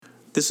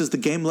This is the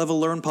Game Level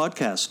Learn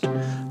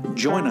podcast.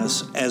 Join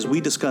us as we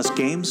discuss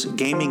games,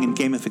 gaming, and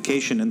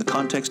gamification in the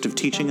context of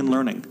teaching and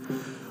learning.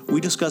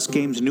 We discuss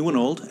games new and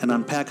old and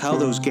unpack how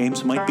those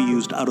games might be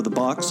used out of the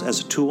box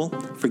as a tool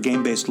for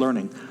game-based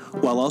learning,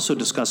 while also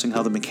discussing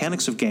how the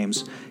mechanics of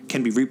games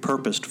can be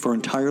repurposed for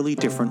entirely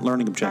different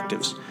learning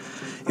objectives.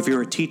 If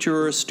you're a teacher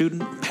or a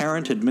student,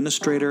 parent,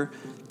 administrator,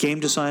 game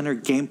designer,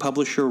 game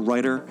publisher,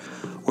 writer,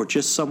 or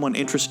just someone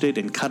interested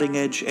in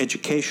cutting-edge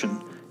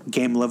education,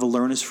 Game Level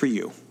Learn is for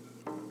you.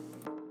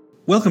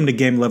 Welcome to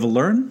Game Level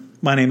Learn.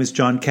 My name is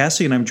John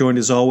Cassie, and I'm joined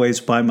as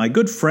always by my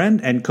good friend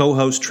and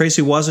co-host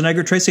Tracy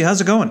Wazenegger. Tracy, how's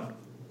it going?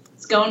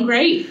 It's going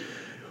great.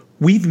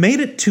 We've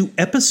made it to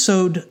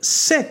episode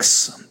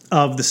 6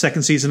 of the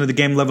second season of the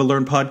Game Level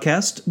Learn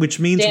podcast, which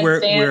means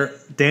we're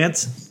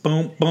dance,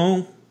 boom,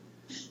 boom,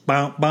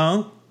 boom,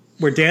 boom.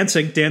 We're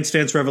dancing, Dance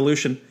Dance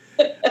Revolution.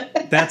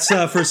 That's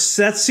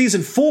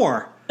season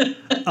 4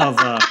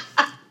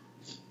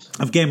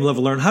 of Game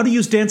Level Learn. How to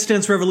use Dance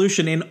Dance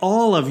Revolution in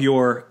all of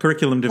your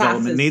curriculum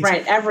development needs.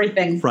 Right,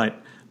 everything. Right.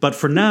 But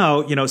for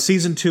now,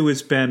 season 2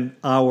 has been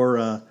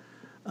our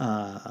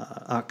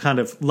kind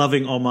of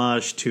loving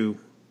homage to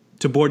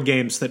board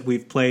games that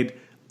we've played,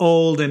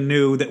 old and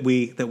new, that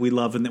we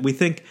love, and that we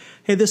think,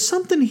 hey, there's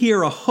something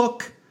here, a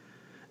hook,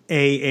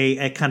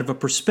 a kind of a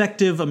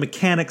perspective, a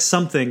mechanic,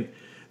 something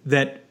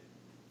that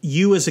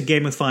you as a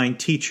gamifying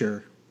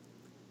teacher,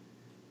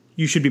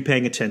 you should be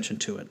paying attention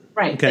to it.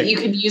 Right, okay. That you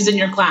could use in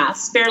your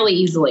class fairly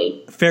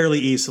easily. Fairly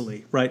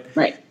easily, right?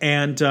 Right.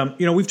 And,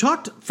 we've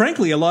talked,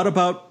 frankly, a lot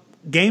about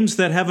games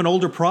that have an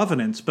older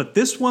provenance, but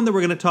this one that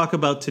we're going to talk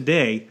about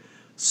today,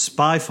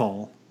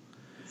 Spyfall.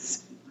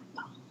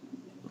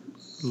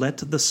 Let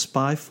the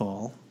spy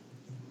fall.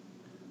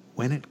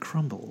 When it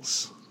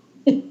crumbles,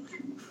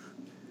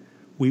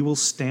 we will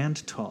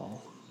stand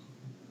tall.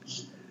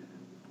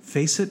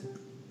 Face it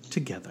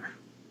together.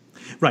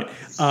 Right.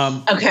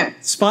 Okay.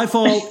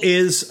 Spyfall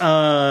is,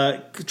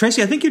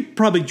 Tracy, I think you'd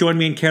probably join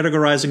me in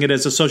categorizing it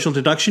as a social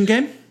deduction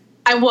game.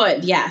 I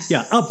would, yes.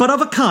 Yeah, but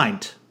of a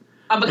kind.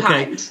 Of a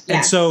kind, yes.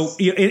 And so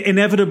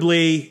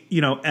inevitably,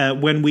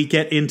 when we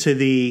get into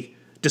the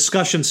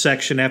discussion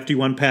section after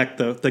you unpack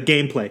the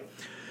gameplay,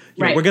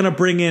 right, we're going to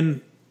bring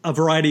in a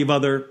variety of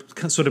other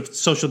sort of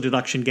social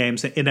deduction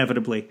games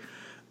inevitably.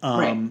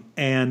 Right.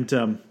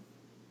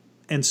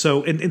 And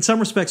so in some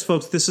respects,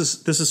 folks, this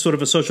is sort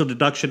of a social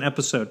deduction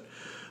episode.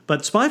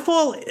 But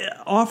Spyfall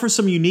offers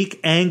some unique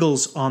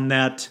angles on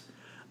that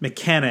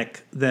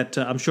mechanic that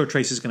I'm sure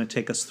Tracy's going to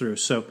take us through.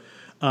 So,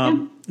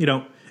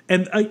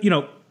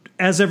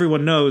 as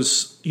everyone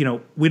knows,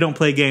 we don't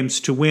play games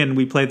to win.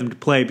 We play them to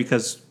play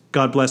because,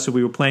 God bless it,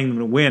 we were playing them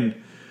to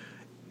win.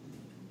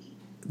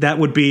 That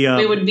would be...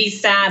 we would be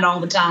sad all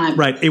the time.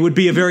 Right. It would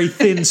be a very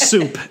thin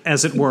soup,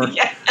 as it were.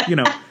 Yeah.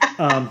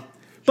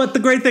 But the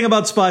great thing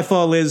about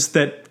Spyfall is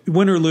that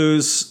win or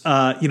lose,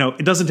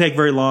 it doesn't take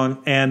very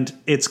long, and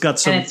it's got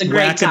some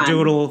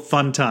wackadoodle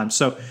fun time.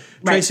 So,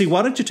 Tracy,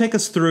 why don't you take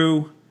us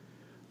through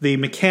the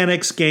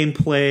mechanics,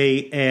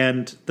 gameplay,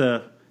 and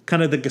the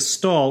kind of the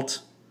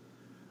gestalt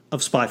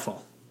of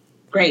Spyfall?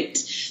 Great.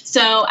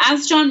 So,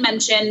 as John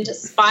mentioned,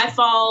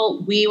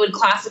 Spyfall we would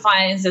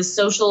classify as a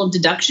social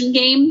deduction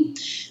game.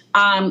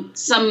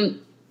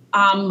 Some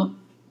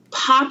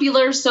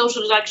popular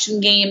social deduction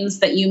games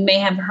that you may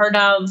have heard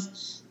of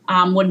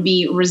would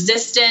be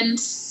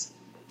Resistance.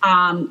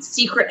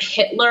 Secret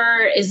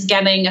Hitler is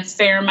getting a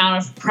fair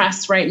amount of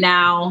press right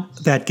now.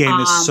 That game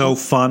is so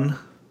fun.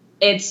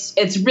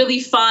 It's really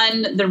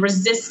fun. The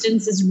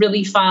Resistance is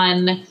really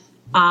fun.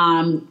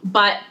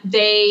 But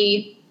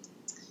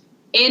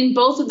in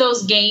both of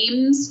those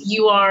games,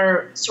 you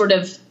are sort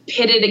of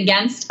pitted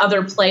against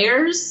other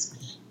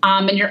players,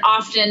 and you're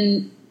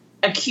often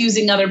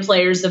accusing other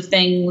players of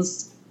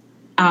things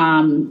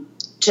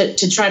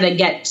to try to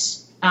get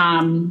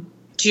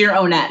to your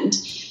own end.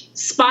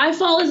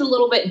 Spyfall is a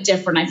little bit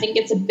different. I think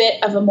it's a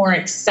bit of a more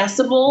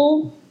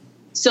accessible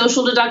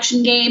social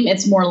deduction game.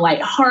 It's more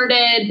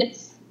lighthearted.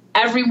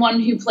 Everyone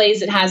who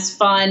plays it has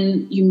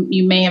fun.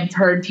 You may have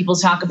heard people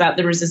talk about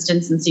the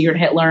Resistance and Secret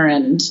Hitler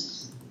and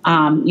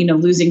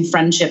losing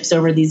friendships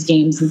over these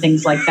games and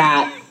things like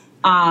that.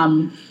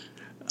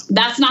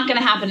 That's not going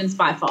to happen in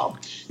Spyfall.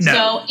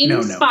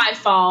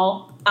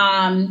 Spyfall,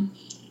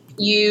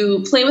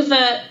 you play with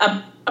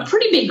a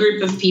pretty big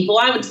group of people.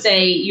 I would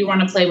say you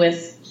want to play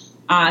with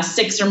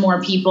 6 or more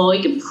people.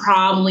 You could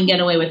probably get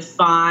away with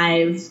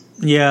 5.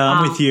 Yeah,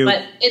 I'm with you.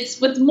 But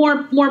it's with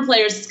more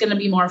players, it's going to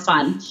be more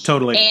fun.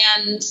 Totally.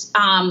 And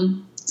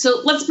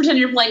so let's pretend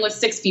you're playing with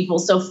 6 people.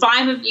 So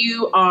 5 of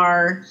you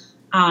are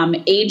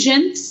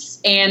agents,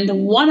 and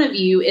 1 of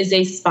you is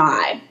a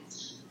spy.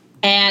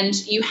 And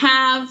you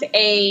have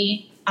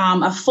a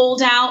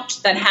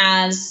foldout that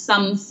has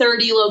some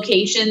 30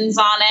 locations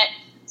on it.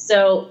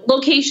 So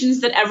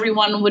locations that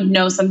everyone would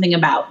know something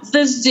about.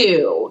 The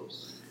zoo,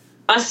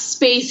 a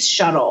space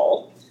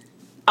shuttle,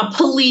 a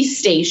police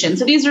station.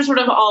 So these are sort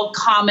of all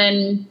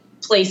common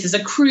places,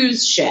 a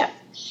cruise ship.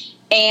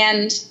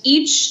 And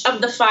each of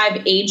the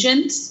 5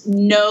 agents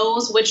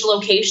knows which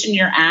location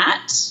you're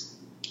at.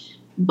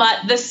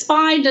 but the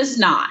spy does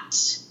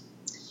not.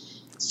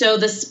 So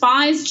the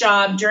spy's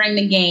job during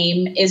the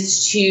game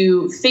is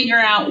to figure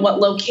out what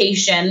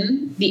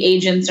location the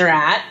agents are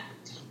at,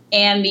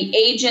 and the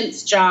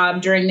agent's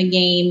job during the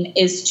game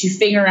is to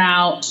figure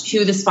out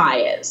who the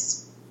spy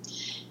is.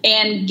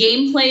 And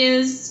gameplay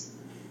is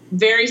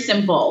very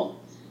simple.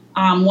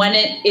 When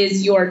it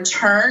is your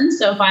turn,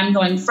 so if I'm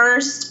going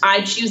first,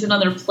 I choose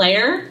another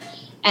player,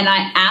 and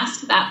I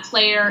ask that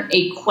player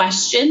a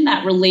question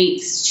that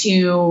relates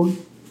to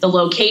the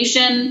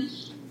location.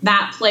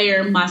 That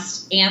player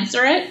must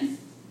answer it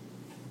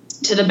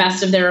to the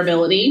best of their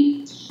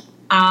ability.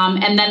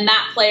 And then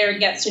that player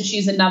gets to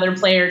choose another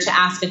player to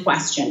ask a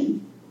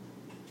question.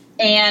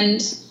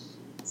 And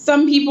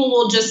some people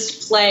will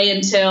just play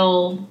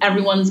until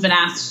everyone's been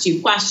asked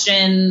 2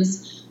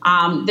 questions.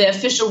 The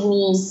official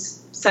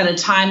rules set a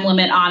time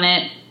limit on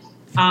it.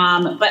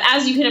 But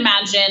as you can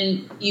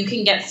imagine, you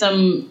can get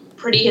some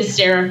pretty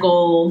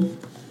hysterical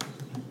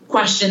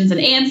questions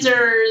and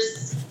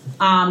answers.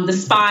 The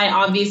spy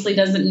obviously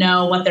doesn't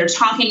know what they're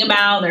talking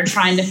about. They're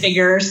trying to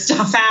figure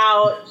stuff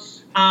out.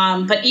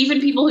 But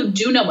even people who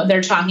do know what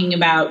they're talking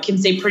about can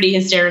say pretty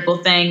hysterical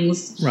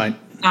things. Right.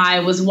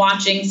 I was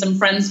watching some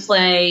friends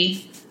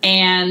play,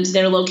 and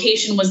their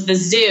location was the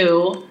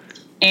zoo.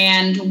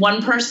 And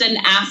one person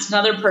asked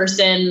another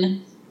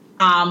person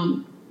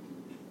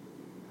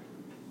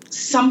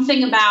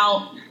something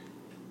about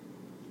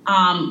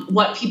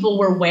what people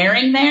were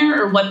wearing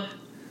there, or what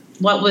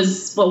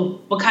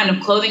kind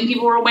of clothing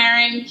people were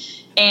wearing,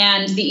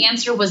 and the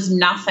answer was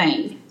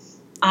nothing,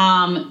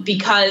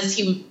 because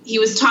he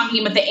was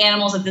talking about the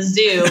animals at the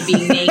zoo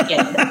being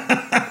naked,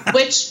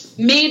 which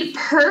made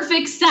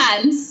perfect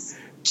sense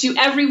to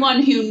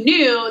everyone who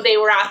knew they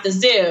were at the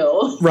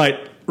zoo.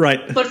 Right.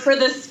 But for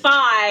the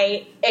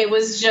spy, it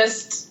was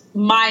just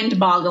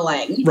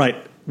mind-boggling.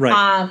 Right.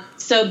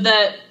 So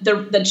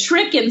the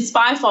trick in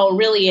Spyfall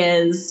really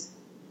is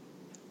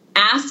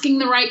asking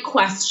the right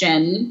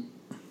question,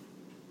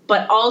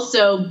 but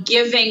also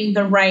giving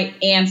the right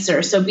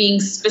answer. So being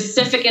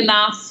specific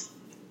enough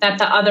that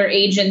the other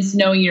agents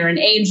know you're an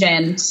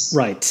agent.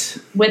 Right.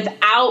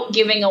 Without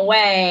giving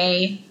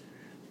away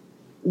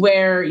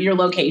where your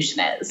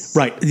location is.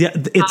 Right. Yeah.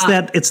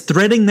 It's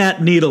threading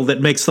that needle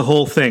that makes the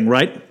whole thing,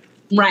 right?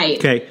 Right.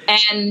 Okay.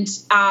 And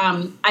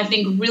I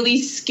think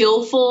really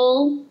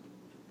skillful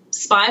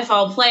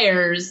Spyfall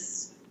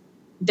players,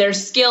 their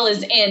skill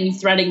is in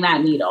threading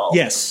that needle.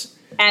 Yes.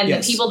 And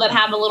the people that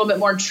have a little bit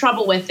more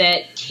trouble with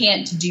it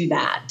can't do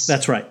that.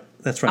 That's right.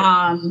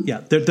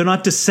 Yeah, they're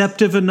not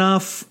deceptive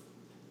enough,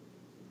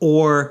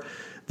 or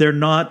they're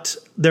not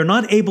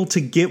able to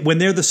get, when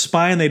they're the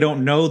spy and they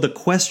don't know, the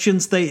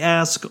questions they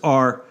ask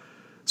are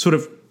sort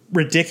of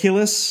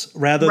ridiculous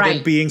rather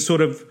than being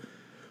sort of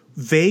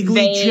vague.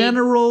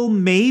 General.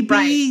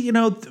 Maybe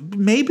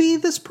maybe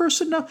this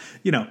person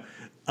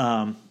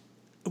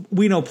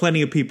we know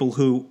plenty of people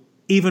who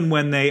even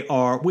when they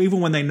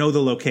know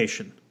the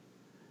location,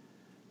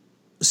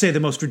 say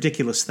the most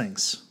ridiculous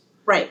things.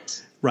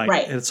 Right.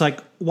 And it's like,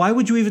 why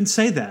would you even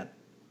say that?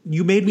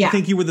 You made me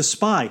think you were the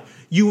spy.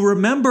 You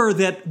remember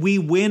that we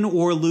win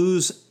or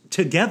lose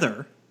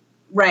together.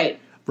 Right.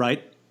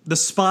 The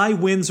spy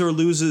wins or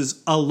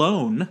loses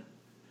alone.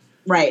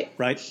 Right.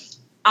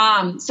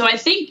 So I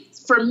think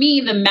for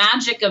me, the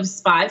magic of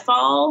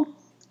Spyfall,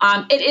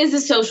 it is a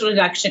social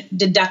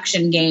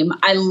deduction game.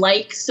 I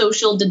like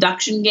social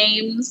deduction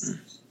games.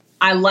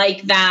 I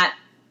like that,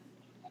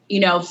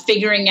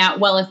 figuring out,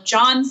 well, if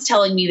John's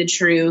telling me the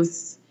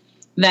truth,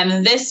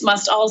 then this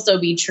must also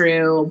be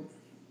true.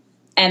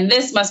 And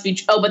this must be,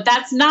 but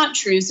that's not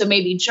true. So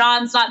maybe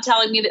John's not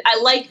telling me that.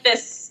 I like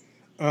this,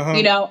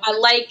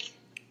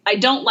 I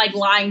don't like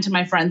lying to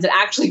my friends. It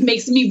actually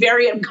makes me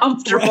very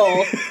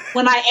uncomfortable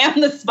when I am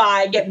the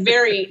spy. I get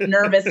very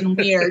nervous and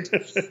weird.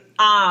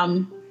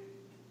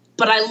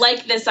 But I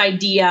like this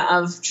idea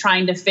of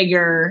trying to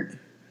figure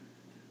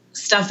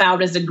stuff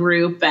out as a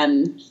group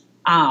and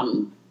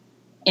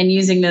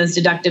using those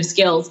deductive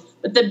skills.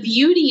 But the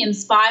beauty in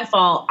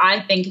Spyfall, I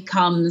think,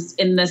 comes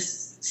in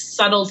this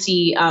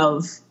subtlety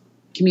of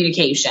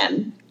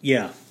communication.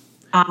 Yeah.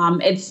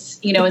 It's,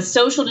 it's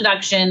social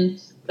deduction,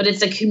 but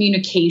it's a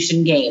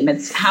communication game.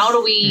 It's how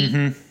do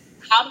we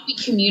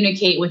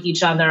communicate with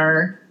each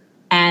other,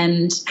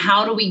 and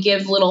how do we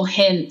give little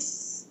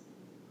hints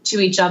to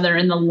each other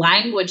in the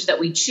language that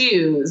we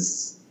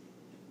choose,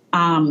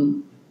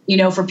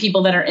 for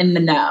people that are in the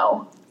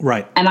know.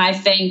 Right. And I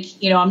think,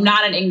 I'm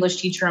not an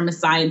English teacher, I'm a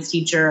science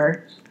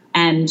teacher,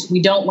 and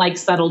we don't like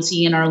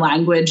subtlety in our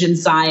language and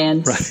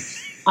science. Right.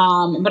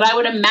 But I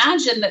would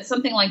imagine that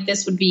something like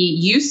this would be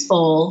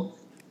useful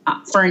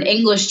for an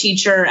English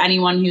teacher,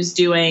 anyone who's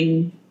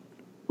doing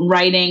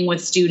writing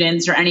with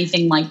students or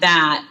anything like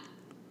that,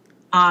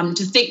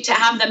 to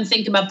have them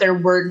think about their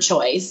word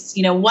choice.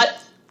 What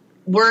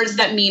words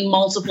that mean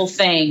multiple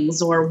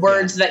things, or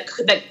words that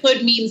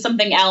could mean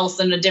something else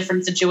in a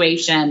different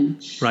situation.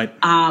 Right.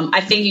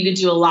 I think you could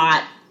do a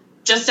lot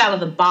just out of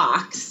the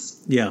box.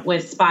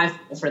 With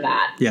Spyfall for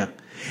that. Yeah.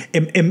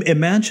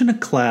 Imagine a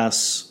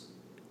class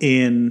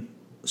in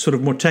sort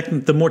of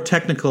the more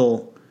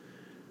technical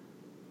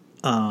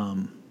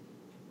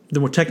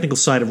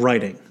side of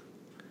writing.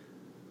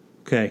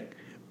 Okay.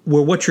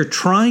 Where what you're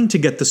trying to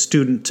get the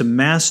student to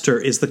master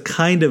is the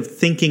kind of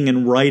thinking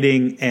and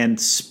writing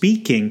and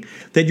speaking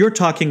that you're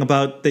talking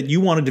about that you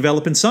want to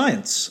develop in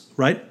science,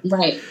 right?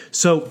 Right.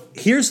 So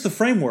here's the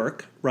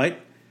framework, right?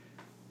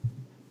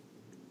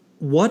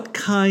 What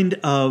kind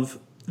of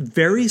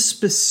very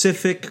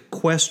specific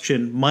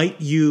question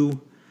might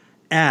you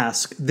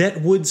ask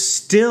that would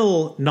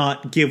still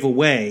not give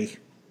away?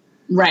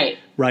 Right.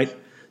 Right?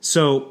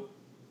 So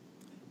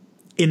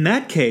in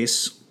that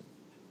case,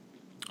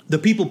 the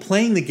people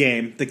playing the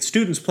game, the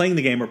students playing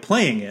the game are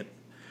playing it.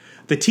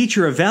 The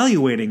teacher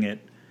evaluating it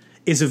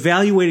is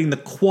evaluating the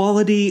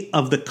quality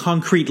of the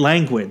concrete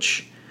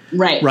language.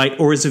 Right. Right?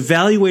 Or is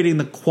evaluating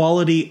the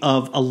quality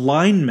of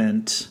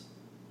alignment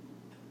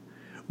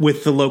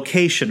with the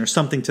location or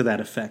something to that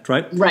effect,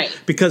 right?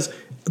 Right. Because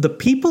the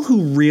people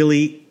who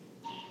really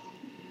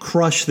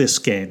crush this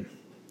game,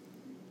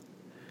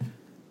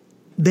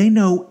 they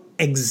know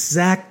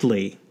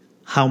exactly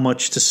how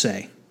much to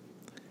say.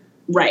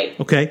 Right.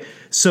 Okay?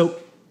 So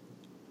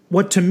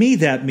what to me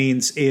that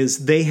means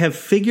is they have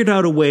figured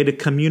out a way to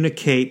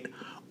communicate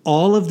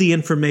all of the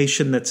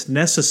information that's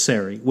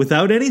necessary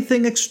without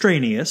anything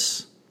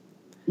extraneous.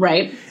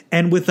 Right.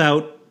 And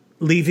without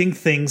leaving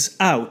things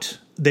out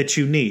that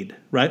you need,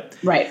 right?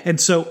 Right. And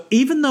so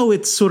even though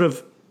it's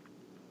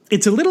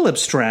a little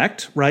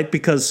abstract, right?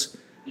 Because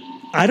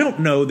I don't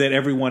know that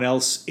everyone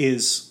else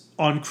is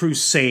on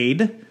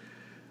crusade,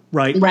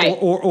 right? Right.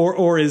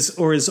 Or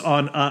is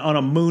on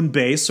a moon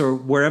base or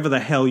wherever the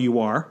hell you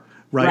are,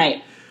 right?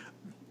 Right.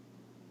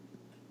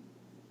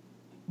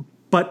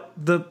 But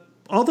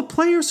all the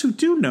players who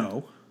do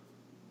know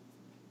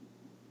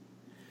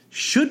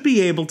should be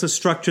able to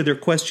structure their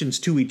questions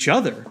to each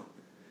other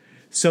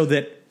so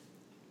that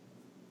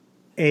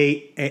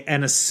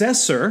an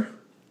assessor,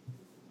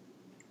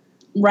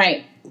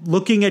 right,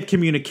 looking at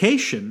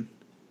communication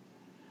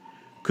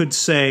could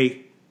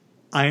say,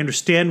 I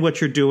understand what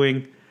you're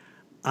doing.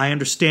 I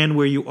understand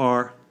where you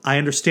are. I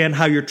understand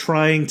how you're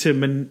trying to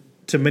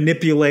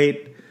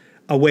manipulate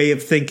a way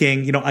of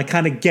thinking. You know, I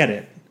kind of get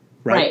it.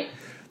 Right.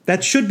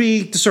 That should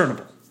be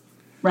discernible.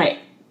 Right.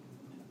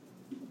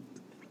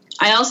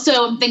 I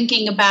also am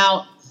thinking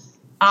about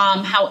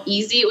how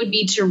easy it would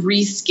be to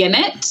reskin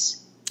it.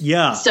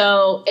 Yeah.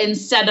 So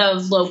instead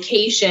of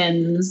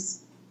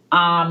locations,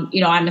 I'm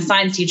a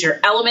science teacher,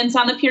 elements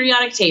on the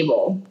periodic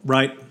table.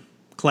 Right.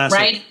 Classic.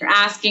 Right. You're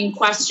asking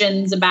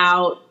questions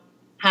about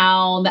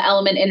how the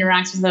element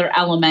interacts with other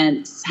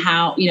elements,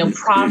 how,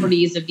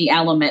 properties of the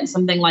element,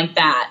 something like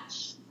that.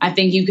 I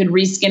think you could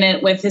reskin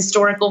it with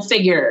historical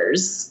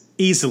figures.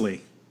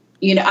 Easily.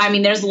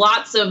 There's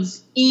lots of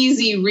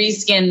easy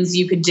reskins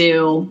you could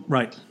do.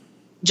 Right.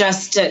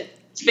 Just to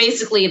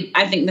basically,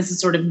 I think this is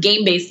sort of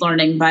game-based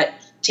learning, but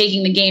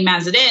taking the game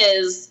as it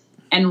is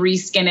and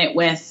reskin it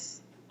with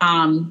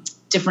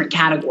different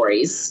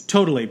categories.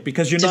 Totally,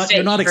 because you're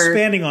not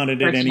expanding on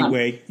it in any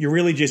way. You're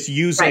really just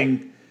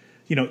using,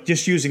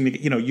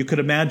 you could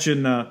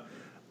imagine,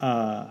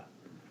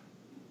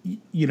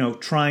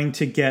 trying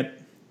to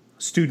get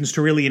students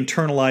to really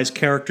internalize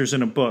characters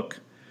in a book,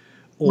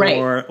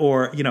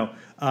 or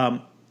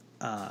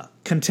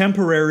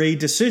contemporary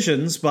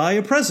decisions by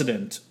a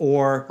president,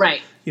 or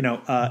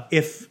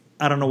if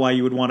I don't know why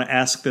you would want to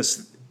ask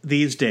this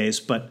these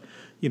days, but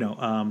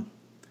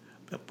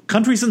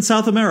countries in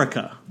South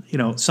America,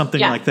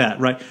 something like that,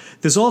 right?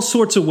 There's all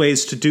sorts of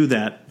ways to do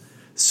that,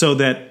 so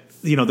that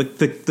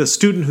the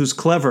student who's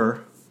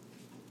clever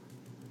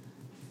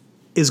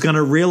is going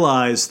to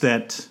realize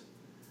that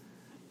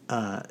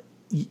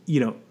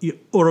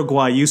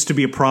Uruguay used to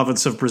be a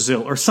province of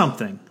Brazil or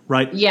something,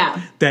 right?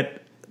 Yeah.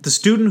 That the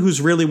student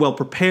who's really well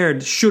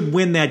prepared should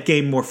win that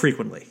game more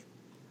frequently.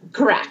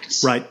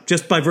 Correct. Right.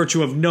 Just by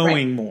virtue of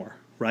knowing more,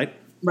 right?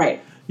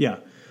 Right. Yeah.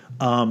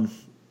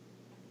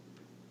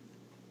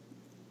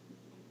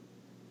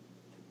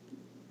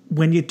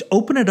 When you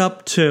open it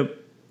up to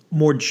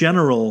more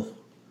general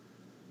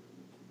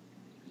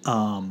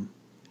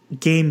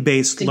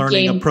game-based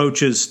learning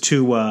approaches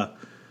to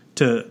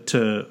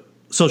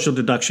social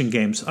deduction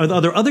games,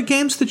 are there other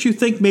games that you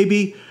think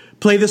maybe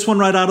play this one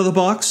right out of the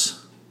box?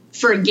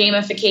 For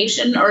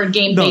gamification or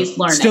game-based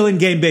learning? Still in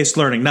game-based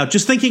learning. Now,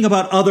 just thinking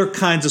about other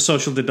kinds of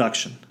social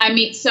deduction.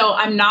 So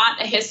I'm not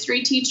a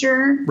history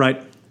teacher.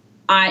 Right.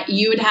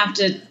 You would have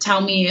to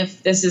tell me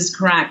if this is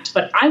correct,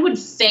 but I would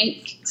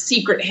think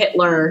Secret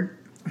Hitler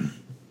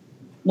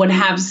would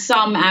have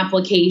some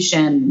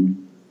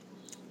application,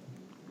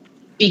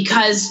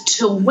 because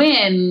to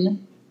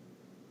win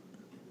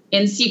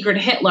in Secret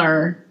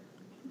Hitler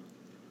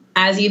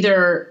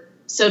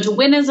to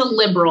win as a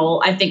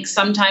liberal, I think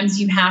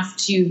sometimes you have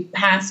to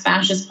pass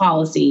fascist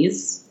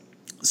policies.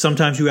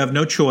 Sometimes you have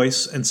no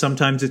choice, and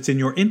sometimes it's in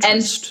your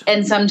interest.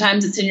 And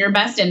sometimes it's in your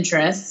best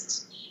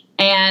interest.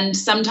 And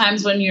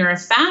sometimes when you're a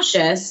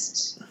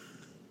fascist,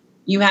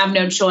 you have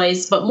no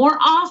choice. But more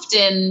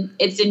often,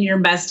 it's in your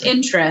best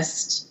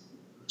interest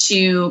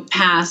to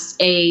pass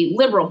a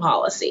liberal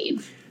policy.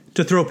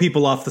 To throw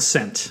people off the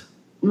scent.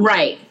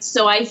 Right.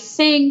 So I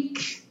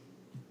think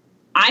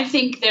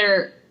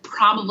there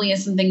probably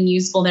is something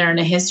useful there in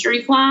a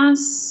history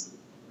class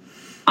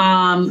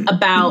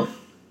about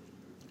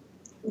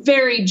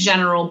very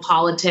general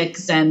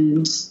politics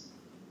and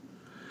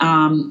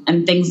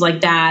things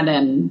like that.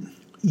 And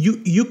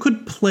you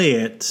could play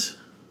it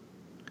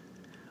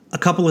a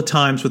couple of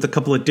times with a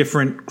couple of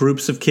different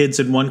groups of kids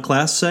in one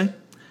class, say.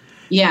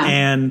 Yeah.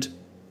 And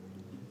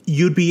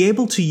you'd be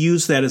able to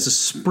use that as a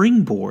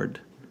springboard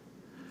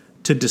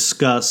to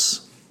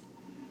discuss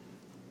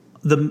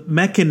the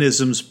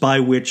mechanisms by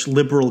which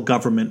liberal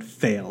government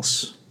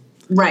fails.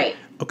 Right.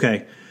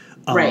 Okay.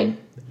 Right.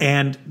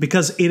 And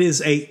because it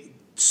is a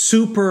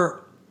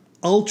super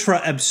ultra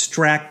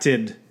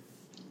abstracted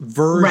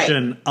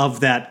version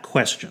of that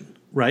question,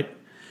 right?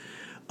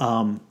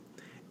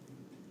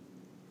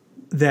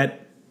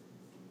 That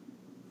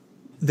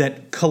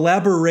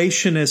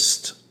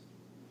collaborationist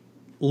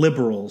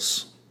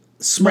liberals,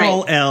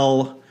 small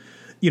L,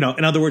 in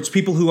other words,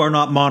 people who are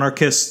not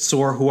monarchists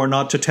or who are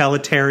not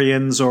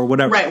totalitarians or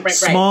whatever. Right.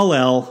 Small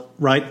L,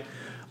 right?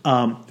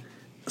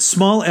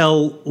 Small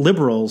L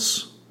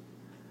liberals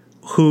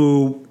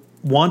who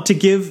want to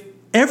give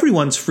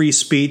everyone's free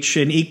speech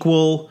an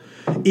equal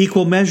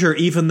measure,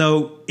 even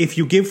though if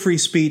you give free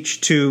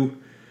speech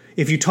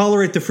if you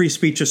tolerate the free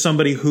speech of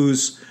somebody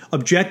whose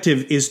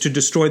objective is to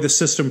destroy the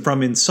system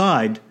from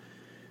inside,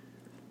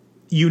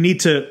 you need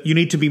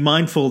to be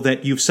mindful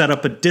that you've set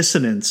up a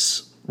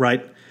dissonance,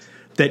 right?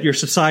 That your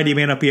society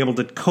may not be able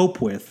to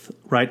cope with,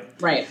 right?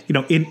 Right.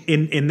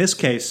 In this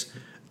case,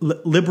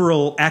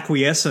 liberal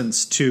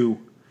acquiescence to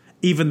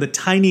even the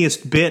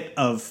tiniest bit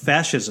of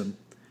fascism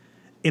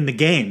in the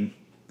game,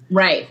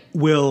 right,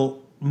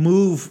 will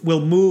move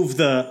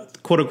the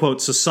quote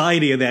unquote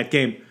society of that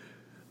game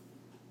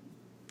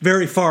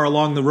very far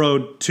along the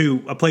road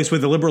to a place where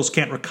the liberals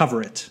can't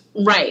recover it.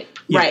 Right.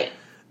 Yeah. Right.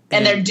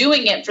 And they're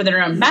doing it for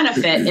their own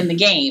benefit in the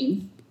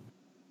game.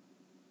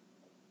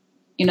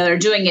 They're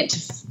doing it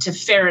to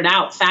ferret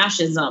out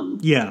fascism.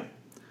 Yeah.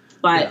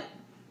 But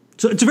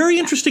so it's a very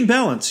interesting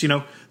balance,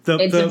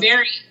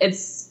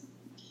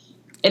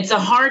 it's a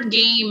hard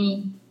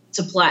game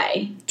to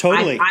play.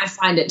 Totally. I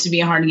find it to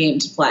be a hard game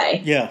to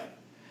play. Yeah.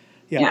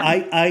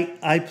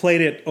 I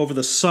played it over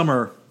the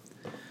summer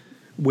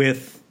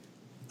with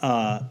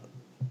Ken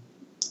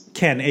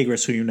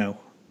Agris, who you know.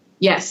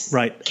 Yes.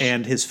 Right,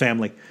 and his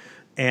family.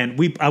 And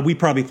we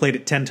probably played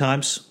it 10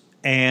 times.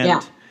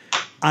 And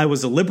I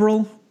was a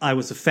liberal, I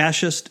was a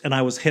fascist, and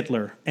I was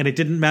Hitler. And it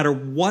didn't matter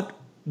what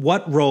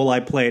role I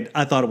played,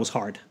 I thought it was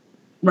hard.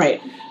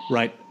 Right.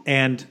 Right.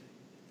 And,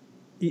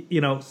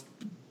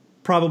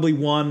 probably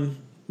won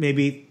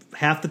maybe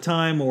half the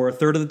time or a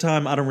third of the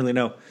time. I don't really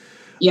know.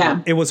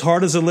 Yeah. It was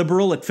hard as a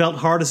liberal. It felt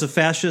hard as a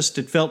fascist.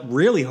 It felt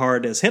really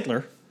hard as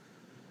Hitler.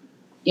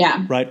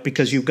 Yeah. Right?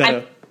 Because you've got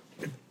to...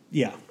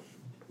 Yeah.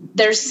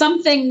 There's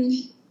something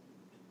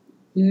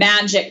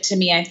magic to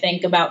me, I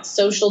think, about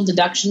social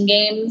deduction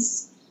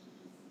games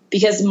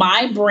because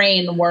my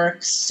brain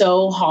works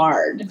so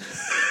hard.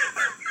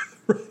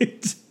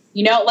 Right.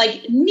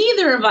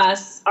 Neither of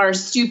us are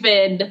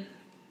stupid,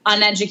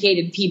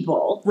 uneducated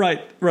people.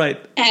 Right.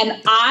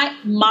 And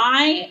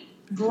my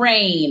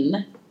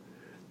brain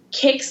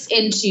kicks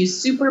into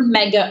super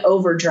mega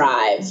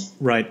overdrive.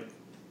 Right.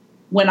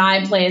 When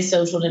I play a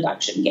social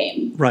deduction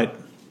game. Right.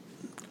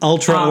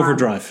 Ultra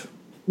overdrive.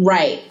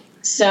 Right.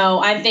 So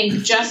I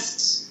think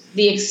just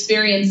the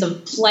experience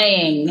of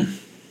playing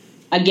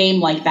a game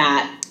like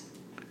that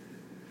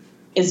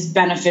is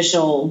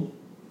beneficial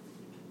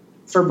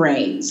for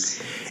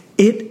brains.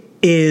 It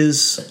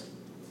is,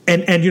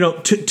 and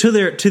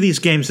to these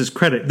games'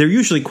 credit, they're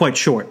usually quite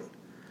short.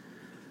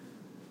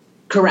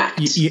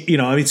 Correct.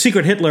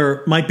 Secret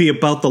Hitler might be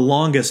about the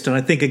longest, and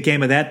I think a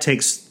game of that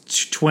takes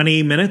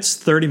 20 minutes,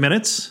 30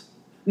 minutes.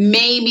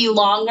 Maybe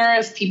longer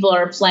if people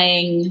are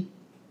playing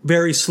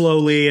very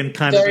slowly and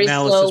kind of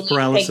analysis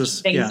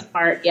paralysis. Things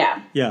apart.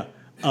 Yeah. Yeah.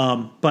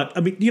 But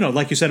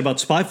like you said about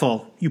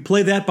Spyfall, you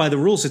play that by the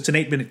rules. It's an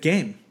 8-minute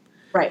game.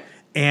 Right.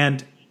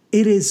 And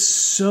it is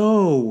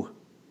so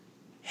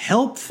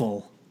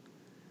helpful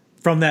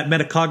from that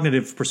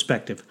metacognitive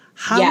perspective.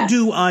 How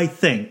do I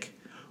think?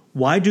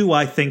 Why do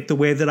I think the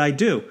way that I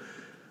do?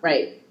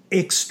 Right.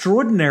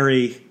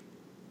 Extraordinary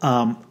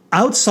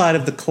outside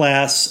of the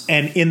class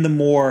and in the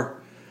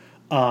more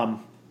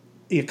kind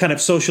of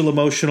social,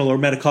 emotional, or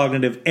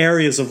metacognitive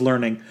areas of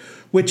learning,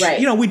 which,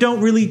 we don't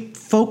really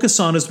focus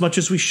on as much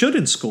as we should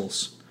in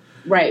schools.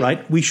 Right.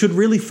 Right? We should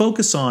really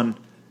focus on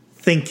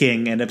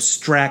thinking and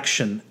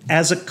abstraction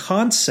as a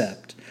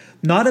concept,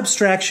 not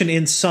abstraction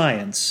in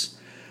science,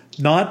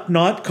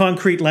 not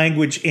concrete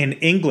language in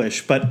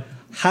English, but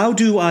how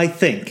do I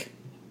think?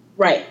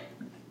 Right.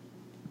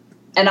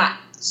 And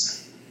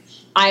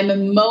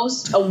I'm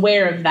most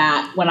aware of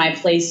that when I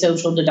play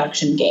social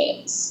deduction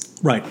games.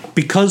 Right.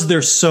 Because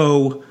they're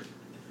so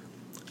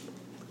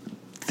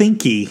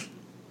thinky.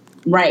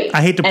 Right.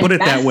 I hate to put it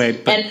that way.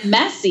 But and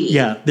messy.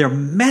 Yeah, they're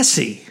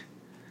messy.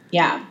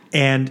 Yeah.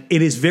 And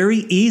it is very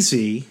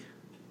easy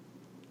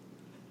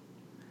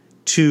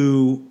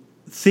to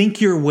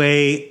think your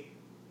way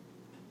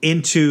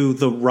into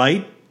the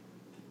right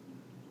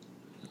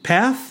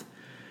path,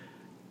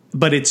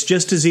 but it's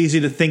just as easy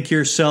to think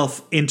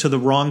yourself into the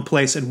wrong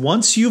place. And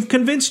once you've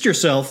convinced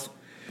yourself,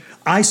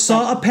 I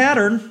saw a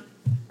pattern.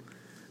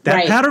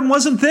 That pattern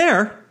wasn't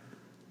there,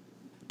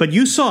 but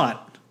you saw it.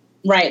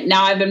 Right.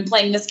 Now I've been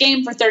playing this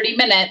game for 30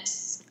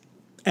 minutes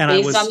And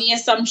based on the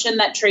assumption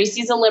that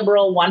Tracy's a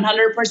liberal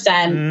 100%.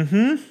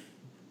 Mm-hmm.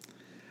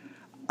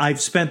 I've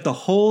spent the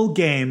whole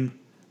game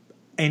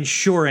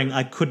ensuring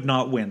I could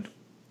not win.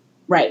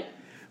 Right.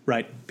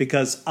 Right.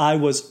 Because I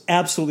was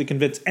absolutely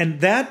convinced.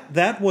 And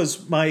that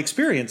was my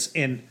experience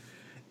in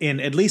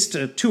at least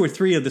 2 or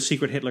 3 of the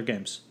Secret Hitler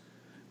games.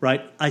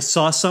 Right. I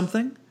saw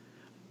something.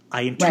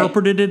 I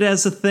interpreted it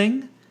as a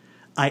thing.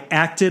 I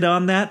acted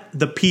on that.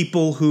 The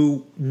people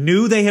who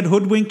knew they had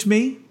hoodwinked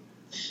me,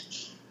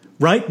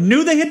 right,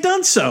 knew they had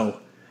done so.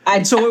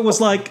 And so it was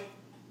like,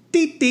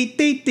 deet, deet,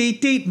 deet,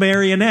 deet, deet,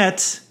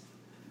 marionette.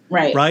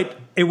 Right. Right?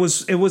 It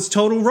was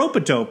total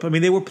rope-a-dope. I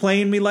mean, they were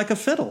playing me like a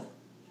fiddle.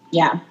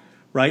 Yeah.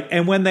 Right?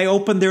 And when they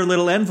opened their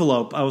little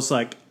envelope, I was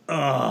like,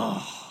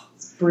 oh.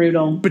 It's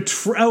brutal.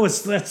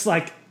 That's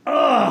like,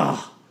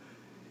 oh.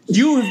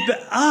 You have been,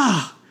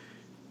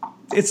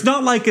 It's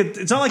not like in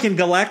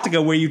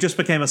Galactica where you just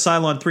became a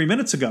Cylon 3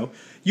 minutes ago.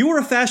 You were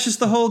a fascist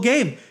the whole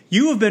game.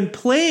 You have been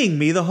playing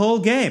me the whole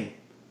game.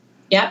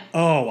 Yep.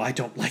 Oh, I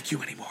don't like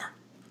you anymore.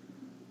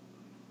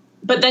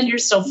 But then you're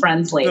still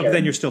friends later. But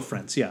then you're still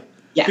friends, yeah.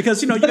 Yeah.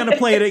 Because, you're going to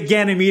play it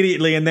again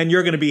immediately, and then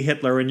you're going to be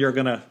Hitler, and you're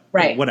going to...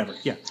 Right. Whatever,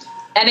 yeah.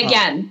 And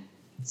again,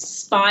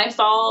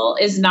 Spyfall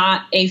is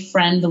not a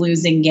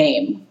friend-losing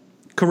game.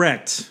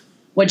 Correct.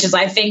 Which is,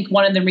 I think,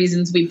 one of the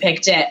reasons we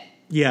picked it.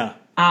 Yeah.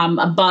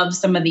 Above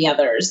some of the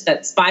others.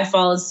 That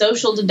Spyfall is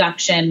social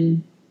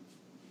deduction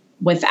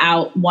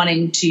without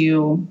wanting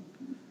to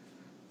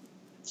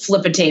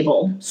flip a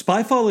table.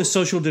 Spyfall is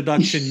social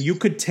deduction you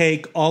could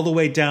take all the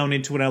way down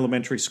into an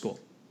elementary school.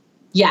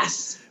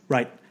 Yes.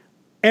 Right.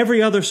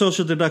 Every other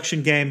social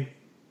deduction game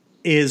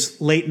is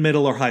late,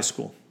 middle, or high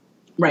school.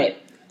 Right.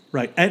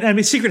 Right. And I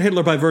mean, Secret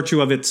Hitler, by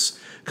virtue of its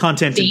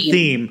content and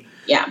theme.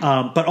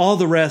 Yeah. But all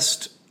the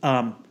rest,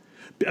 I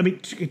mean,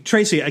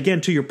 Tracy,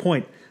 again, to your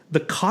point, the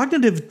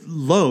cognitive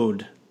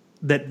load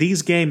that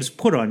these games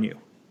put on you.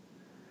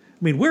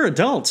 I mean, we're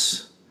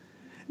adults.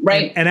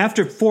 Right. And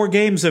after 4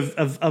 games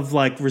of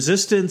like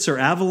Resistance or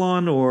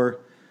Avalon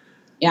or,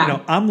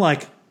 I'm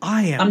like,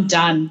 I'm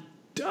done.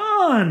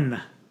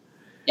 Done.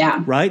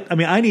 Yeah. Right? I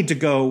mean, I need to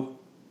go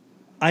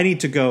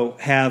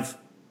have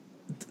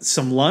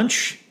some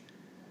lunch.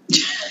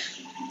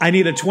 I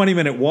need a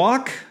 20-minute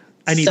walk.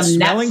 I need some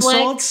smelling Netflix.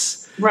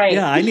 Salts. Right.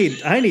 Yeah,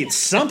 I need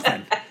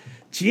something.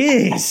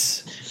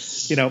 Jeez.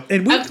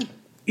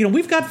 And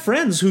we've got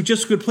friends who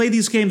just could play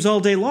these games all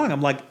day long.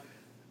 I'm like,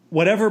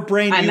 whatever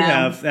brain you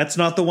have, that's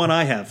not the one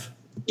I have.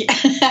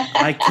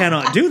 I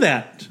cannot do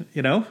that,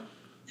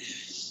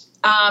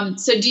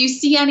 So do you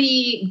see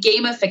any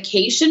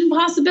gamification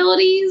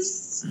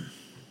possibilities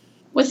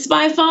with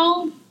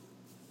Spyfall?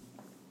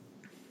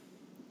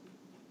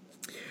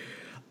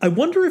 I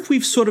wonder if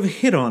we've sort of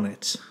hit on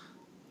it.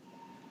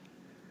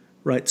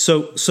 Right.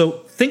 So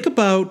think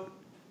about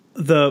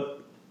the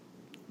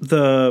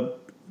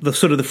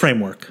sort of the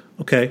framework,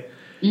 okay?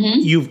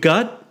 Mm-hmm. You've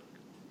got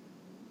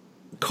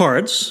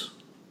cards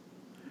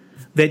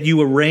that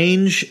you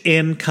arrange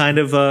in kind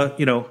of a,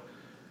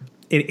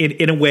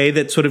 in a way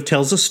that sort of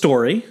tells a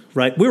story,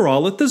 right? We're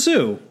all at the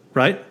zoo,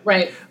 right?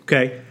 Right.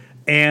 Okay.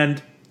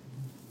 And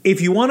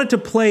if you wanted to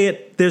play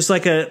it, there's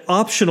like an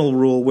optional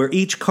rule where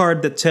each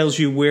card that tells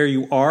you where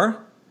you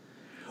are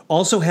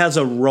also has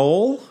a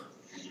role.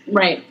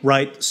 Right.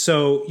 Right.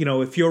 So,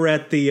 if you're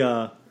at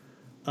the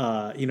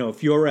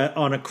if you're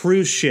on a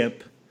cruise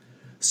ship,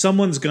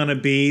 someone's going to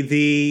be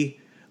the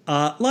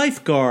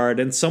lifeguard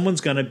and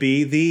someone's going to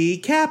be the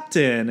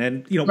captain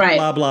and, right.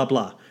 blah, blah,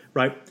 blah.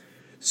 Right.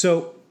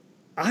 So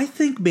I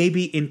think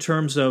maybe in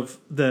terms of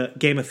the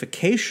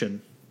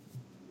gamification,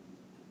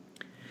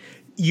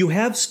 you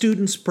have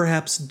students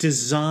perhaps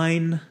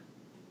design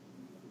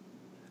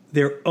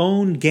their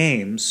own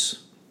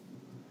games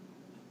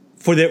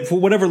for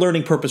whatever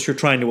learning purpose you're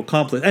trying to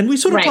accomplish. And we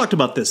sort of talked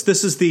about this.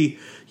 This is the,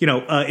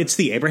 it's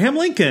the Abraham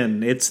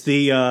Lincoln. It's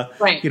the,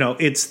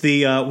 it's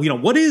the,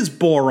 what is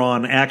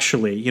boron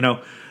actually?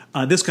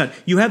 This kind.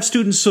 You have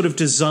students sort of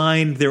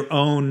design their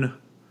own,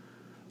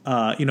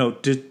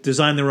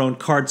 design their own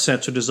card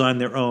sets or design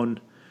their own,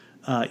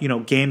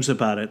 games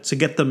about it to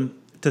get them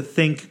to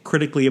think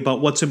critically about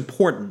what's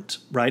important,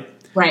 right?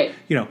 Right.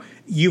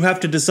 You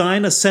have to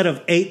design a set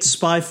of 8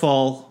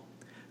 Spyfall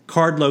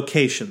card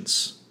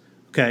locations.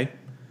 Okay,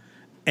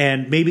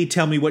 and maybe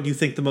tell me what you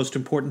think the most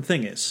important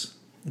thing is.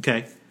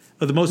 Okay,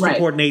 or the most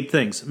important 8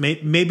 things.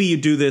 Maybe you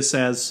do this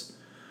as,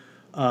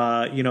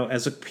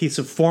 as a piece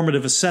of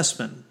formative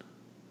assessment.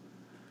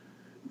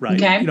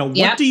 Right. Okay.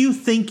 What do you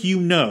think you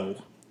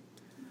know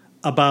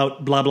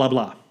about blah blah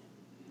blah?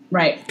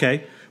 Right.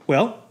 Okay.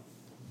 Well,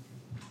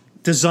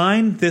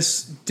 design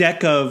this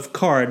deck of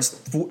cards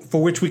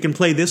for which we can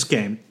play this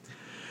game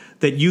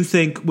that you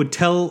think would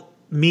tell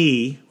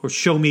me or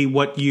show me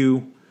what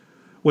you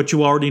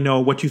already know,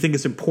 what you think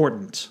is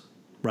important,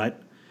 right?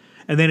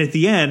 And then at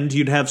the end,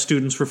 you'd have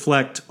students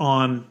reflect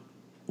on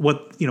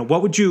what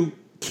would you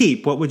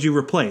keep, what would you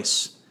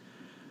replace,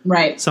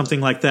 right?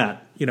 Something like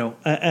that,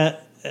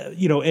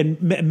 and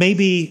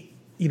maybe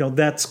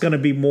that's going to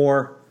be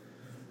more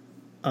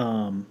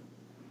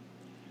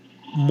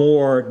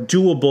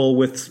doable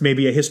with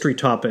maybe a history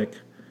topic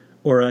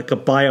or like a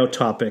bio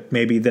topic,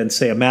 maybe than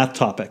say a math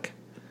topic,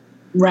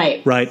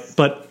 right?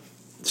 But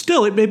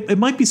still, it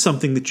might be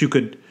something that you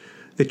could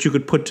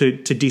put to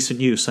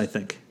decent use, I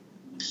think.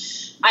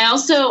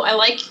 I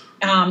like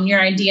your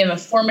idea of a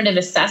formative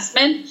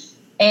assessment.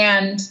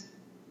 And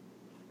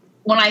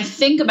when I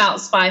think about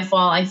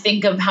Spyfall, I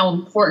think of how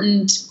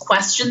important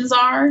questions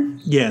are.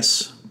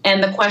 Yes.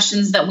 And the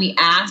questions that we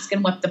ask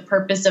and what the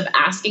purpose of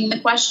asking the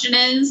question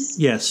is.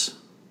 Yes.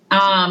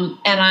 And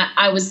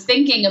I was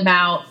thinking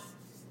about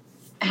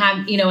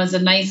as a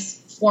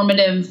nice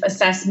formative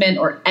assessment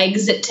or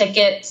exit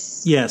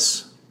tickets.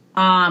 Yes.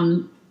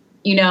 Often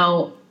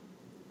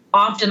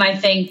I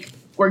think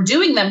we're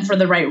doing them for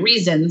the right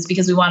reasons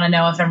because we want to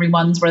know if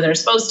everyone's where they're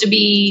supposed to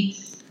be.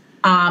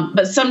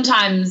 But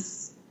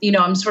sometimes,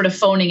 I'm sort of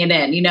phoning it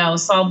in,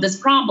 solve this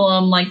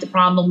problem like the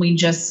problem we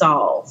just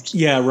solved.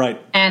 Yeah, right.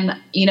 And,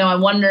 I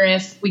wonder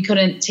if we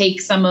couldn't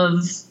take some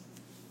of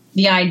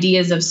the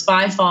ideas of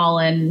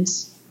Spyfall and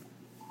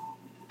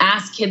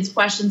ask kids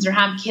questions or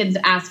have kids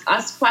ask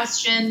us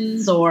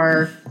questions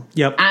or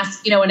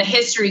ask, in a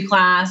history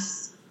class,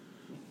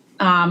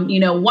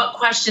 what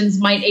questions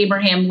might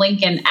Abraham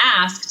Lincoln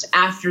asked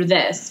after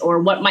this, or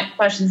what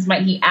questions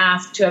might he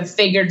ask to have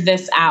figured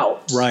this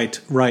out? Right.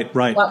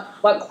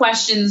 What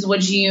questions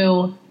would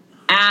you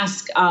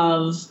ask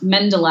of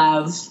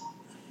Mendeleev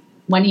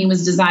when he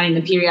was designing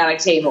the periodic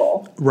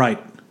table?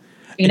 Right.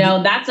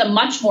 That's a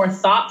much more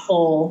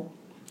thoughtful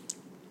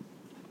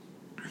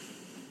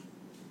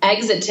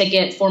exit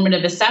ticket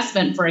formative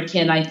assessment for a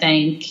kid, I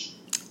think.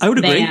 I would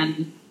agree.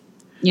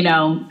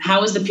 Than,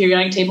 how is the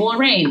periodic table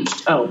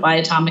arranged? Oh, by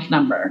atomic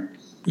number.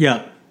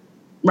 Yeah.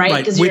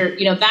 Right? Because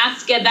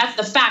that's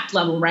the fact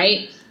level,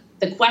 right?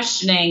 The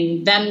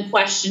questioning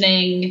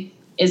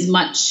is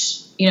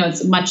much,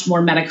 it's much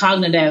more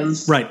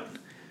metacognitive. Right.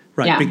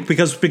 Yeah.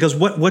 Because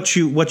what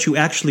you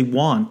actually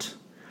want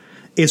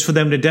is for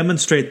them to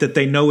demonstrate that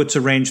they know it's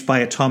arranged by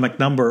atomic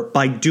number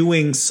by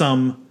doing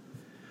some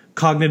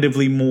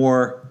cognitively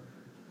more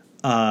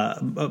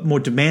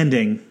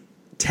demanding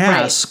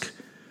task,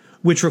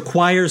 which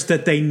requires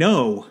that they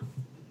know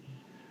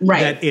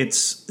that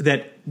it's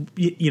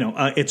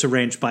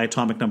arranged by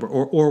atomic number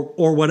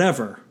or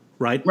whatever,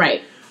 right?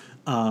 Right.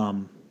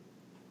 I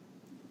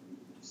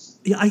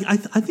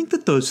think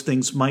that those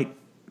things might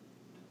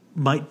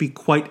be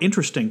quite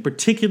interesting,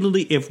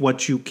 particularly if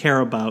what you care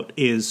about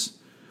is,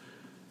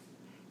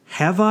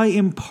 have I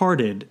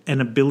imparted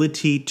an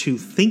ability to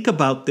think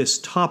about this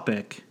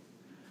topic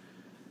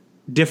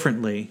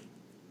differently?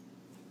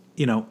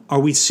 Are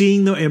we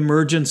seeing the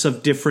emergence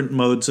of different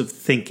modes of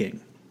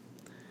thinking?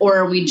 Or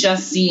are we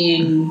just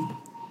seeing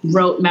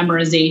rote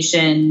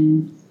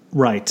memorization,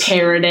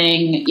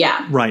 parroting?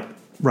 Yeah. Right.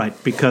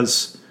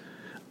 Because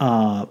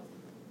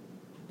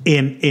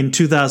in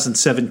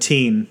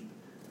 2017,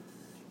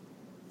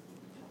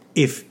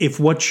 if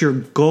what your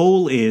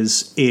goal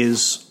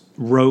is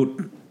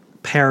rote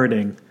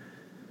parroting,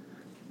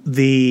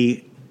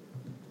 the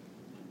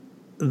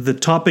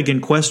topic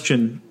in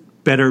question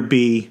better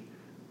be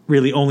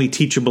really only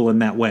teachable in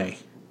that way.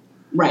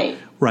 Right.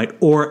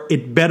 Or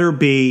it better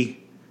be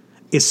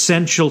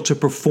essential to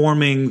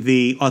performing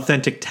the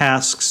authentic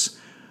tasks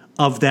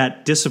of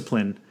that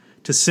discipline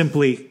to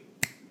simply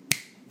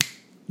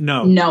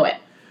know it.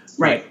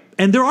 Right.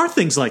 And there are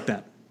things like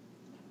that.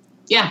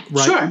 Yeah,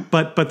 sure.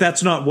 But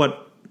that's not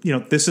what,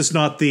 this is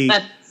not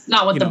that's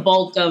not what the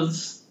bulk of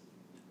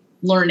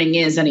learning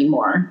is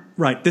anymore.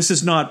 Right. This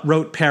is not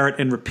rote, parrot,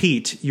 and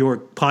repeat, your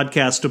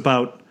podcast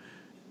about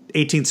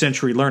 18th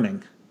century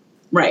learning.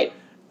 Right.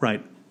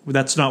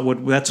 That's not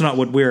what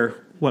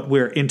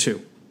we're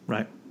into.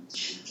 Right.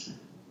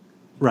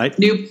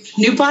 New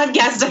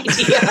podcast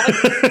idea.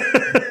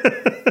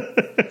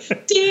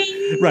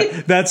 Ding.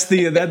 Right. That's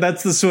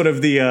the sort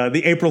of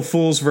the April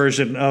Fool's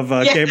version of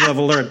Game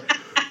Level Learn.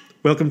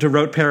 Welcome to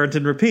Rote, Parent,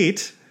 and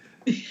Repeat.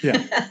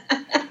 Yeah.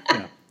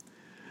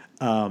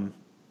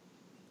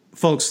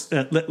 Folks,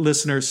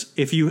 listeners,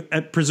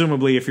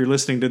 presumably if you're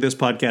listening to this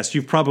podcast,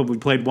 you've probably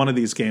played one of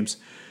these games.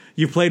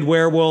 You've played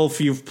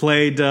Werewolf, you've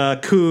played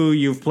Coup,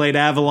 you've played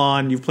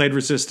Avalon, you've played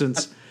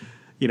Resistance,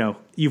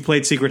 you've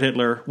played Secret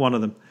Hitler, one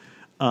of them.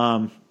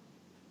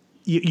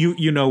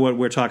 You know what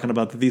we're talking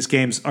about, that these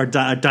games are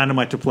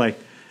dynamite to play,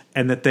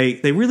 and that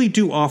they really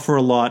do offer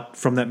a lot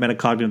from that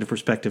metacognitive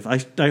perspective.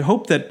 I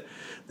hope that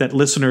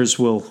listeners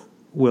will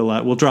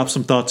drop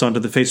some thoughts onto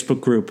the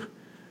Facebook group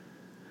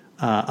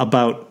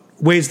about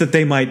ways that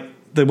they might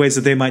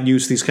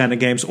use these kind of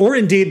games, or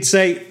indeed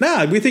say,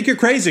 "Nah, we think you're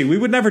crazy. We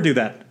would never do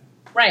that."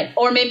 Right.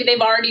 Or maybe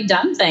they've already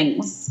done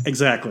things.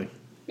 Exactly.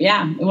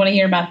 Yeah, we want to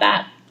hear about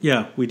that.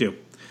 Yeah, we do.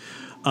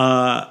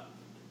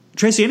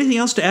 Tracy, anything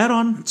else to add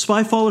on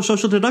Spyfall or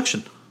Social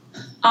Deduction?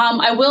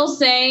 I will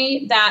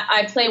say that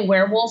I play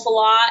Werewolf a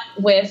lot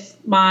with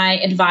my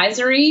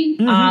advisory.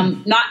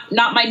 Mm-hmm.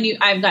 Not my new.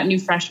 I've got new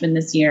freshmen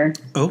this year.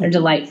 Oh, they're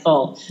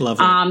delightful.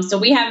 Lovely. So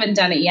we haven't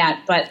done it yet,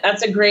 but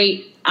that's a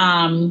great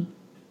time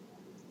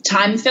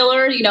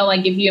filler. You know,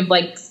 like if you have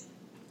like.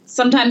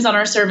 Sometimes on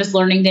our service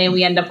learning day,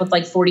 we end up with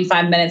like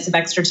 45 minutes of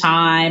extra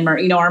time, or,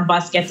 you know, our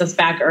bus gets us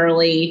back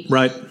early.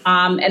 Right.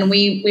 And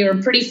we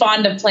were pretty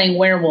fond of playing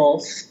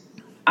Werewolf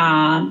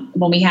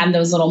when we had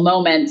those little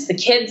moments. The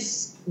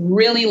kids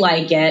really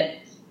like it.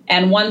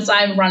 And once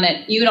I run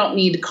it, you don't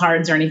need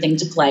cards or anything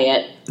to play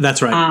it.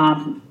 That's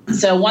right.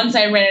 So once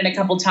I ran it a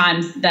couple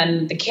times,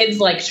 then the kids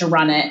like to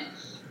run it.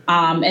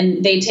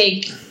 And they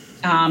take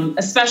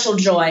a special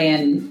joy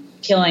in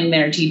killing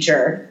their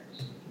teacher.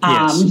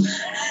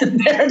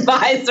 Their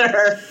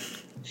advisor.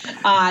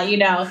 You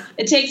know,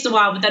 it takes a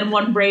while, but then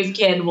one brave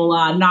kid will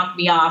knock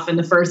me off in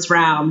the first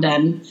round,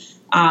 and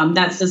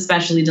that's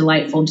especially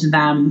delightful to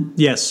them.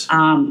 Yes.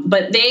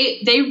 But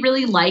they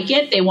really like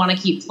it. They want to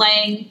keep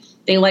playing.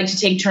 They like to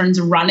take turns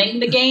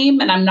running the game,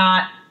 and I'm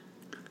not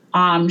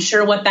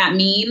sure what that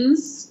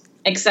means,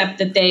 except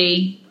that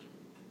they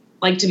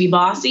like to be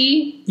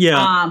bossy.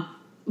 Yeah.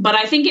 But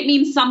I think it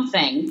means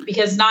something,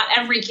 because not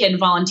every kid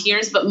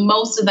volunteers, but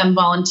most of them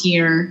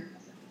volunteer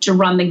to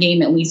run the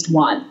game at least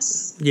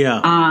once.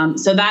 Yeah.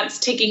 So that's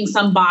ticking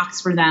some box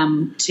for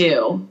them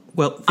too.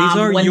 Well, these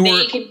are when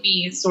they can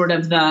be sort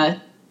of the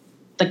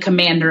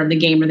commander of the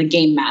game or the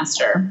game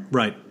master.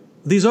 Right.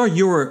 These are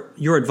your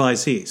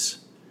advisees.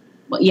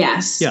 Well,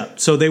 yes. Yeah.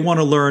 So they want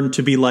to learn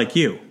to be like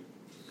you.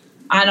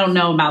 I don't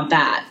know about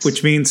that.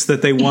 Which means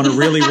that they want to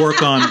really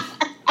work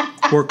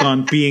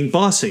on being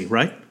bossy,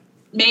 right?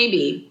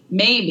 Maybe.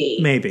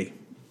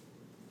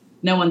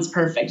 No one's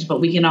perfect, but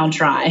we can all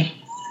try.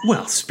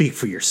 Well, speak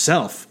for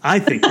yourself. I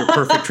think you're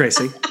perfect,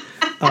 Tracy.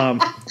 How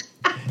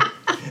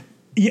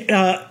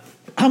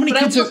many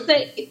kids?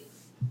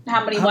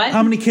 How many what?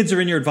 How many kids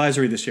are in your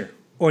advisory this year,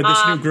 or this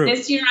new group?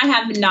 This year I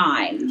have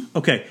 9.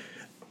 Okay.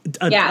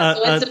 So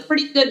it's a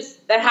pretty good.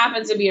 That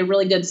happens to be a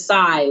really good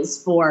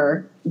size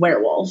for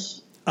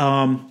Werewolf.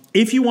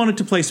 If you wanted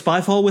to play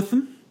Spyfall with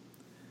them,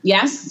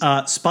 yes.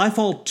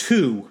 Spyfall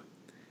 2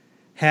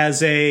 has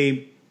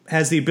the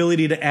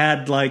ability to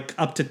add like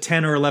up to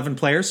 10 or 11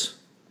 players.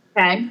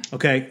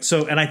 Okay.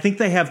 So, and I think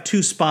they have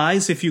 2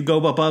 spies if you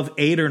go above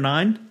 8 or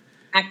 9.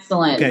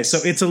 Excellent. Okay. So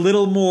it's a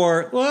little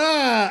more.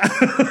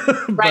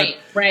 Right.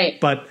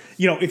 But,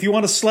 you know, if you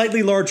want a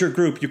slightly larger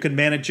group, you can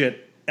manage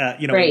it,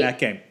 in that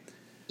game.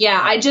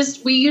 Yeah.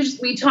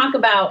 We talk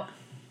about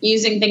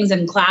using things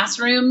in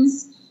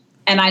classrooms,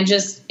 and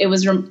it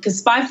was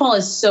because Spyfall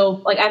is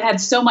so, like, I've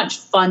had so much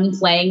fun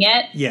playing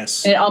it.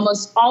 Yes. And it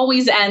almost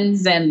always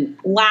ends in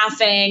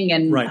laughing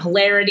and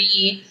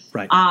hilarity.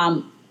 Right.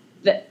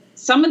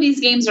 Some of these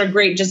games are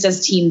great just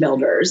as team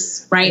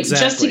builders, right?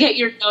 Exactly. Just to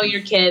get know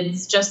your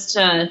kids, just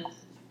to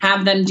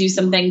have them do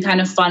something kind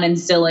of fun and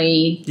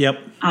silly. Yep.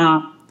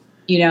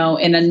 You know,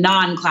 in a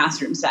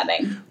non-classroom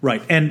setting.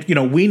 Right. And, you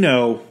know, we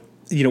know,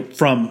 you know,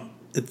 from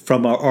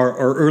our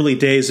early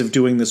days of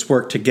doing this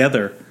work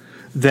together,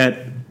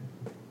 that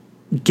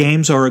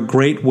games are a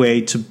great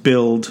way to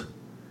build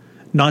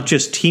not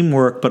just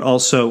teamwork, but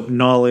also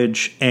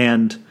knowledge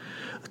and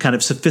kind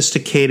of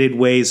sophisticated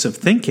ways of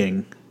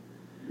thinking.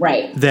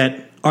 Right.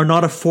 That are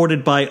not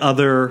afforded by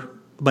other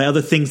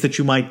things that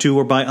you might do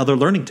or by other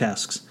learning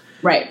tasks.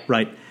 Right.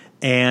 Right.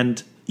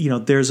 And, you know,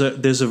 there's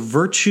a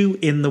virtue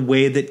in the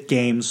way that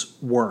games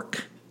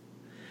work.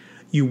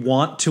 You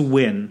want to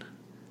win.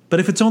 But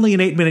if it's only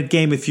an 8-minute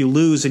game, if you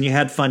lose and you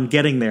had fun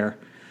getting there,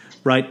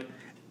 right?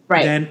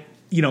 Then,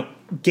 you know,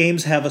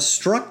 games have a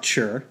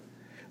structure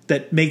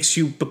that makes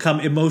you become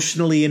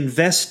emotionally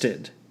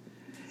invested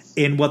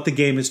in what the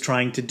game is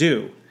trying to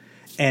do.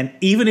 And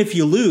even if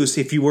you lose,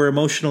 if you were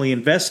emotionally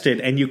invested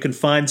and you can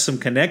find some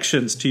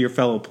connections to your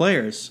fellow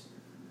players,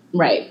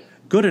 right?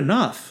 Good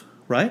enough,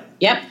 right?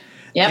 Yep.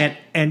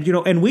 And you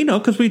know, and we know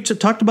because we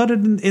talked about it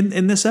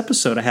in this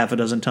episode a half a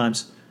dozen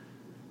times.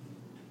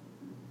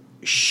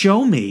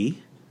 Show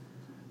me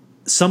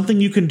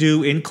something you can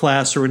do in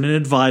class or in an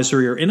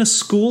advisory or in a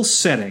school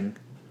setting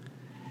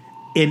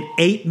in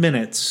 8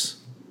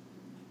 minutes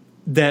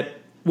that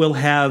will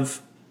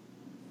have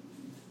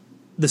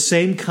the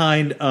same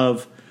kind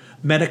of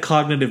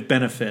metacognitive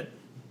benefit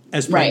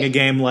as playing a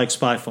game like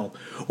Spyfall,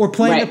 or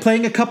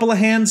playing a couple of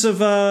hands of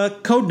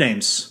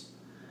Codenames,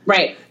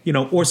 right? You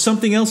know, or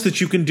something else that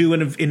you can do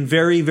in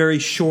very, very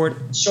short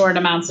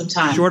amounts of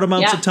time.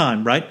 Of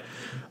time, right?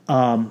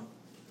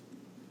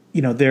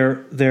 You know,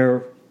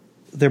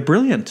 they're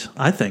brilliant,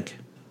 I think.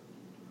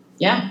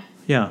 Yeah.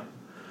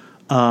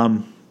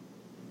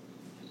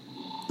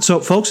 So,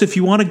 folks, if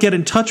you want to get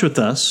in touch with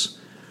us,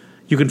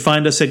 you can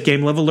find us at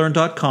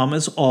GameLevelLearn.com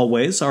as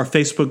always. Our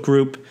Facebook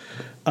group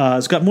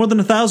has got more than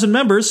 1,000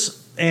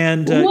 members,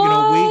 and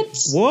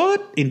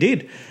what?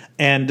 Indeed,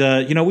 and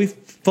you know, we've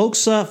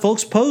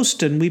folks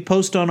post, and we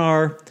post on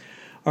our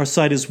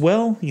site as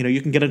well.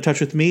 You can get in touch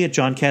with me at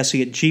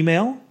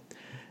johncassie@gmail.com.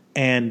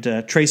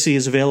 And Tracy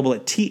is available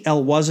at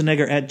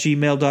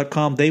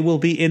tlwazenegger@gmail.com. They will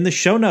be in the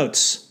show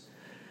notes.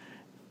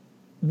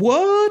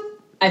 What?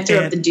 I threw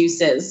up the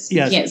deuces.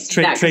 Yeah, you can't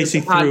see that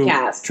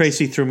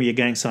Tracy threw me a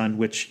gang sign,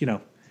 which,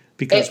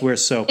 because we're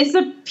so... It's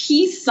a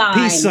peace sign.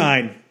 Peace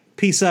sign.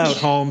 Peace out,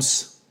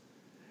 Holmes.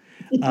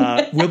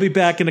 We'll be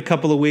back in a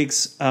couple of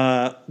weeks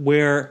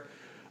where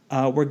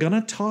we're going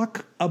to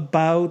talk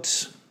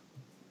about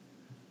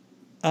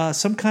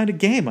some kind of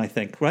game, I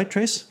think. Right,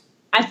 Trace?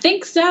 I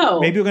think so.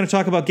 Maybe we're going to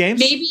talk about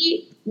games?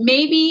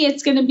 Maybe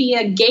it's going to be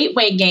a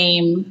gateway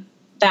game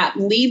that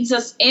leads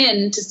us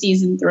into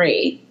season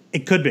 3.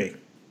 It could be.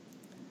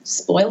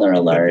 Spoiler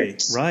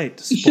alert. Right.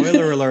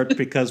 Spoiler alert,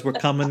 because we're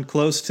coming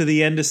close to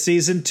the end of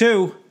season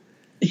 2.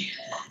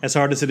 As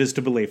hard as it is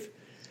to believe.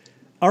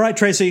 All right,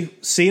 Tracy.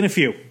 See you in a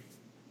few.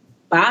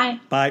 Bye.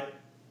 Bye.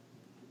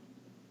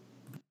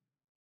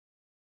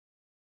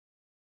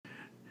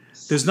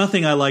 There's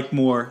nothing I like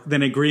more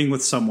than agreeing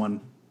with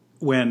someone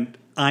when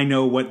I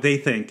know what they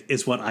think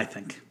is what I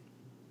think.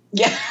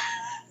 Yeah.